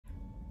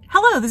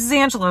Hello, this is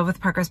Angela with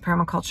Progress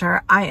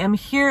Permaculture. I am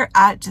here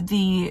at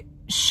the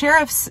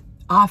sheriff's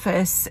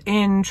office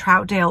in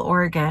Troutdale,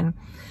 Oregon.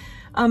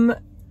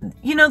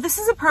 This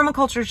is a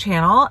permaculture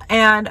channel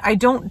and I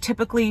don't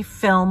typically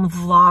film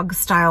vlog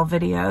style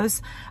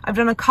videos. I've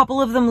done a couple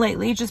of them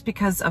lately just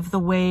because of the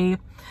way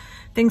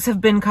things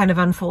have been kind of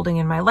unfolding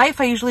in my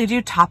life. I usually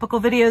do topical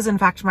videos. In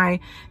fact,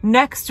 my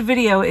next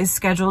video is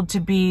scheduled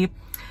to be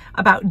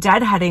about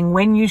deadheading,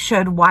 when you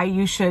should, why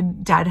you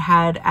should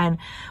deadhead, and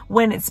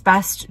when it's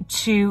best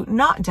to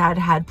not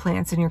deadhead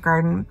plants in your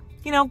garden.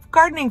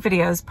 Gardening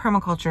videos,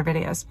 permaculture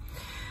videos.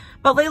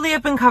 But lately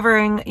I've been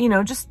covering,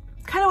 just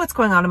kind of what's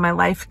going on in my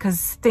life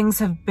because things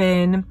have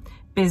been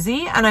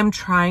busy and I'm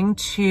trying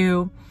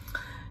to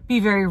be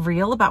very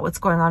real about what's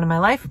going on in my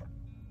life.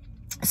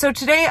 So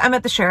today I'm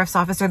at the sheriff's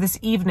office, or this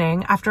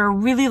evening, after a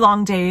really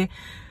long day,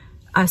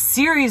 a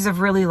series of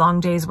really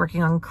long days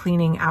working on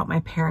cleaning out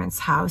my parents'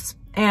 house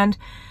and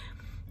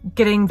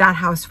getting that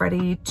house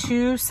ready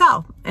to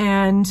sell.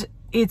 And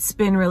it's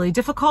been really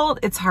difficult.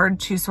 It's hard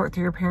to sort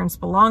through your parents'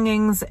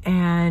 belongings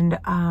and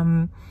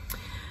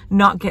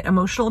not get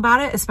emotional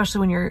about it,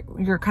 especially when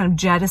you're kind of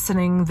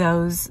jettisoning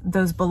those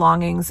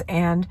belongings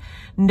and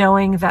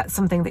knowing that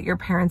something that your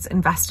parents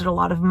invested a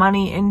lot of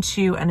money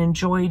into and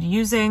enjoyed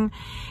using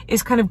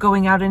is kind of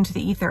going out into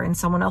the ether, and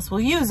someone else will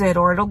use it,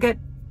 or it'll get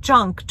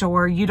junked,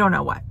 or you don't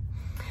know what.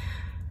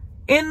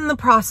 In the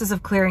process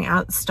of clearing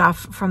out stuff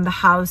from the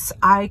house,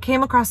 I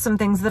came across some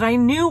things that I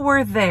knew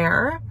were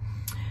there,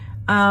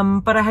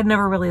 but I had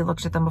never really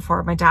looked at them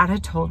before. My dad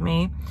had told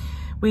me.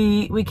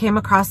 We came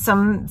across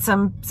some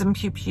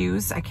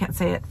pew-pews, I can't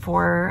say it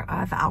for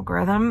the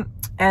algorithm,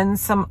 and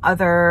some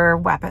other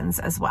weapons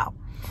as well.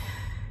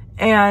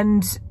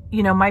 And,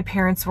 my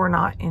parents were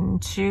not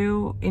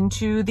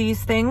into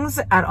these things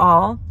at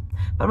all.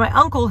 But my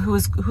uncle, who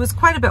was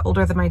quite a bit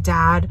older than my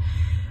dad,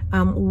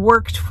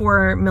 worked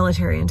for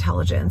military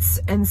intelligence.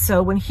 And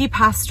so when he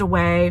passed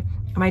away,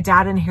 my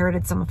dad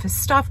inherited some of his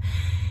stuff.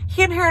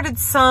 He inherited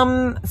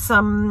some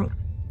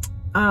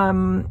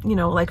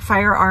like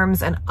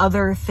firearms and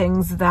other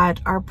things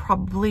that are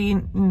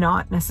probably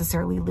not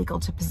necessarily legal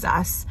to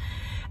possess.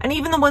 And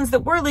even the ones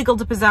that were legal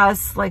to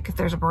possess, like if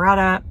there's a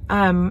Beretta,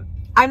 I'm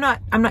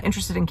not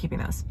interested in keeping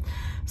those.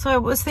 So I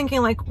was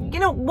thinking, like,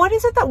 what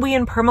is it that we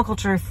in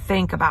permaculture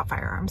think about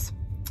firearms?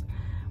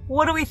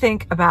 What do we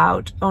think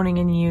about owning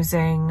and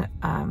using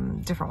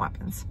different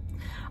weapons?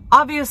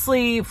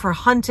 Obviously, for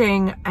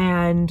hunting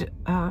and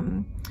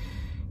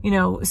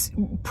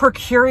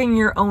procuring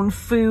your own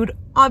food,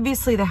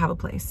 obviously they have a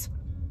place.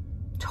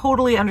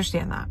 Totally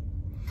understand that.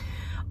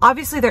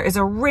 Obviously, there is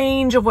a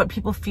range of what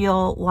people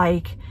feel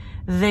like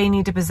they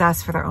need to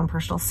possess for their own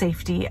personal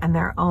safety and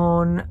their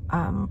own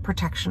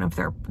protection of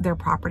their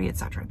property,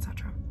 etc.,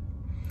 etc.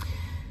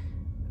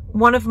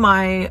 One of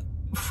my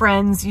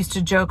friends used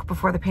to joke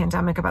before the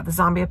pandemic about the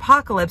zombie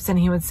apocalypse, and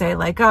he would say,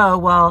 like, oh,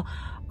 well,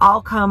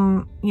 I'll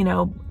come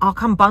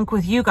bunk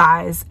with you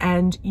guys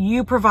and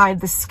you provide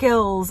the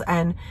skills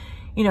and,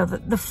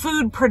 the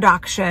food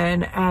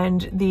production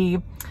and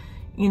the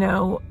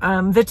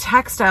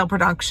textile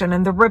production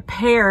and the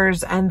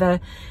repairs and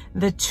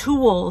the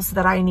tools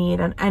that I need.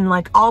 And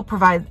like, I'll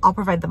provide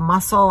the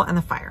muscle and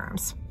the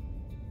firearms,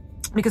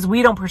 because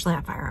we don't personally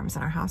have firearms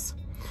in our house.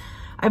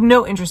 I have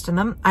no interest in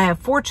them. I have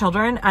 4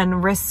 children,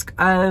 and risk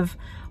of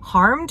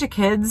harm to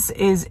kids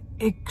is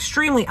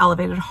extremely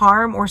elevated,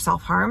 harm or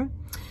self-harm,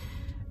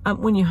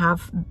 when you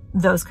have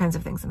those kinds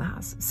of things in the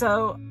house.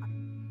 So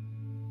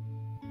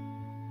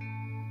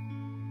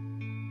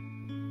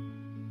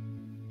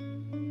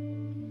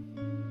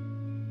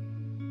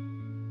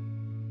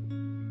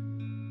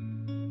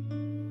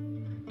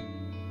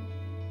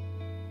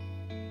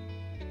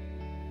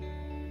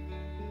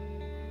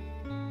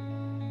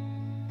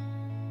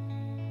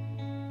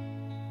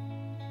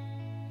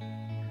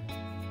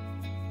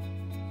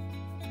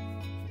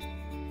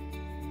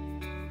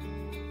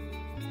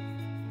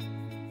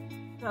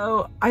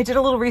I did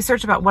a little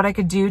research about what I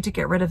could do to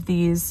get rid of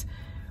these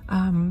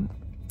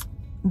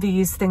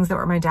things that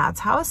were at my dad's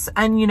house.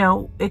 And,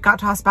 it got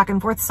tossed back and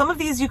forth. Some of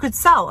these you could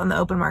sell on the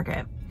open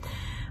market.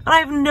 And I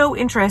have no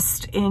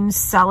interest in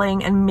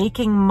selling and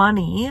making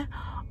money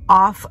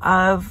off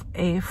of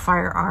a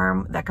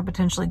firearm that could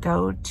potentially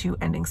go to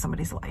ending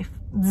somebody's life.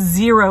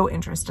 Zero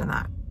interest in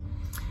that.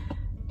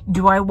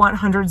 Do I want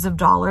hundreds of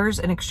dollars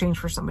in exchange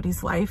for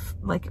somebody's life?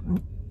 Like,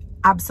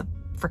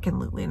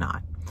 abso-freaking-lutely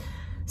not.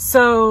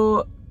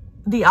 So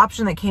the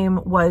option that came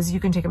was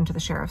you can take them to the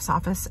sheriff's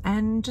office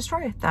and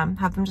destroy them,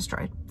 have them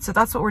destroyed. So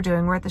that's what we're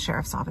doing. We're at the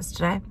sheriff's office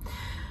today.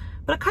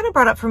 But it kind of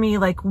brought up for me,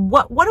 like,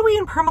 what do we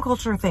in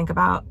permaculture think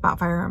about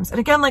firearms?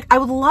 And again, like, I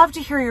would love to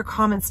hear your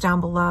comments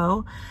down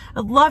below.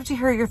 I'd love to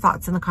hear your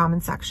thoughts in the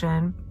comment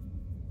section.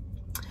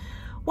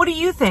 What do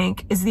you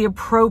think is the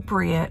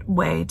appropriate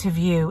way to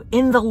view,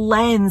 in the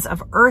lens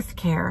of earth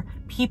care,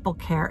 people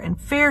care, and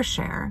fair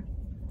share,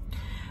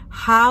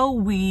 how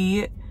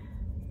we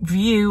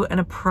view and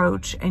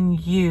approach and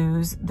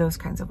use those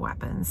kinds of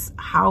weapons,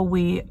 how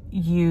we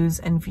use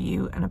and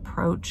view and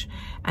approach,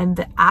 and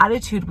the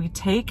attitude we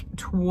take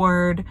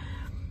toward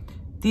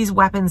these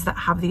weapons that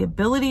have the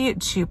ability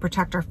to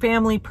protect our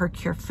family,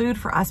 procure food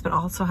for us, but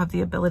also have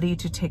the ability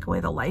to take away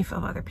the life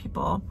of other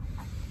people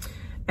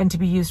and to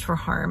be used for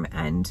harm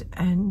and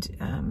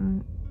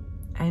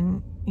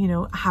you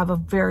know, have a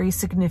very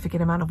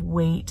significant amount of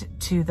weight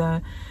to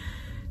the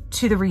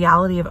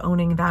reality of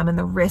owning them and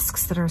the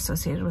risks that are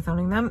associated with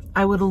owning them.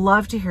 I would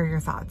love to hear your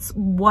thoughts.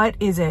 What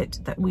is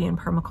it that we in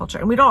permaculture,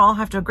 and we don't all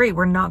have to agree,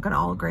 we're not going to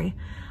all agree.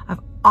 I've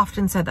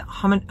often said that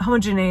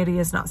homogeneity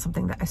is not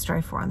something that I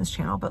strive for on this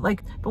channel, but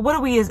what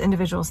do we as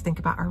individuals think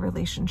about our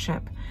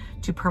relationship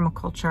to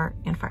permaculture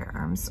and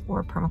firearms,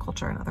 or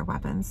permaculture and other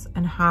weapons,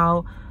 and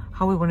how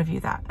we want to view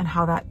that, and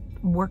how that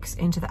works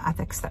into the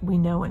ethics that we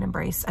know and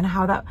embrace, and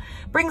how that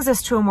brings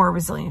us to a more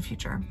resilient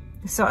future.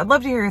 So I'd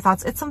love to hear your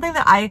thoughts. It's something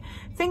that I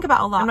think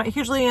about a lot. I'm not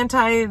hugely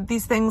anti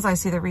these things. I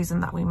see the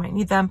reason that we might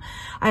need them.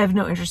 I have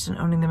no interest in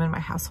owning them in my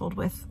household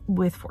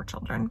with 4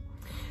 children.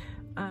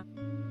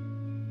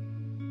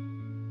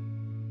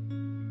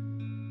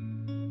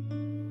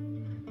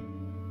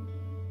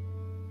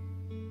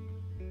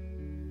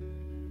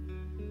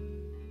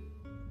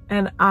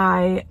 And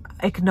I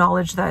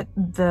acknowledge that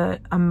the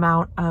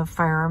amount of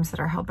firearms that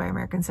are held by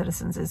American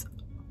citizens is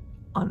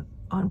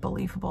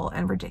unbelievable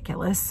and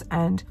ridiculous.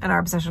 And our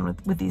obsession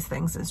with these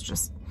things is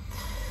just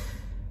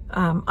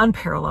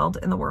unparalleled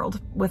in the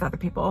world with other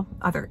people,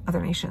 other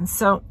nations.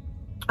 So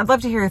I'd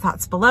love to hear your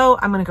thoughts below.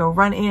 I'm going to go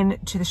run in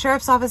to the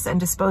sheriff's office and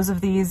dispose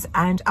of these,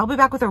 and I'll be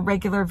back with a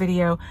regular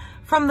video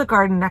from the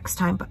garden next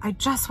time. But I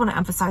just want to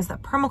emphasize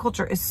that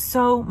permaculture is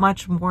so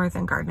much more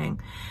than gardening.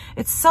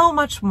 It's so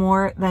much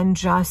more than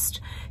just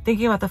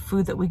thinking about the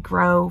food that we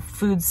grow,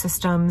 food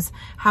systems,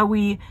 how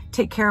we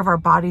take care of our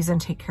bodies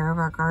and take care of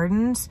our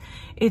gardens.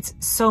 It's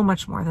so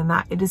much more than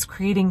that. It is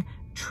creating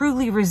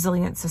truly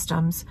resilient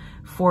systems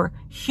for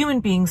human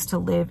beings to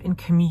live in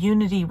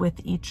community with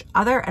each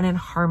other and in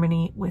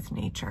harmony with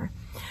nature.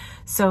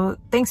 So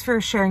thanks for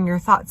sharing your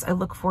thoughts. I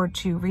look forward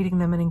to reading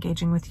them and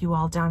engaging with you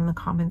all down in the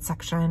comment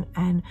section.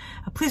 And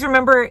please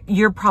remember,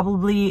 you're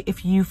probably,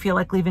 if you feel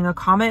like leaving a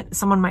comment,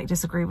 someone might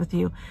disagree with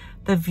you.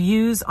 The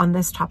views on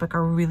this topic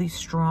are really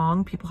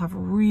strong. People have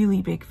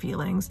really big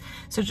feelings.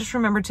 So just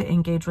remember to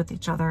engage with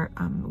each other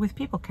with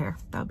people care.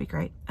 That would be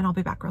great. And I'll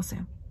be back real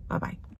soon. Bye-bye.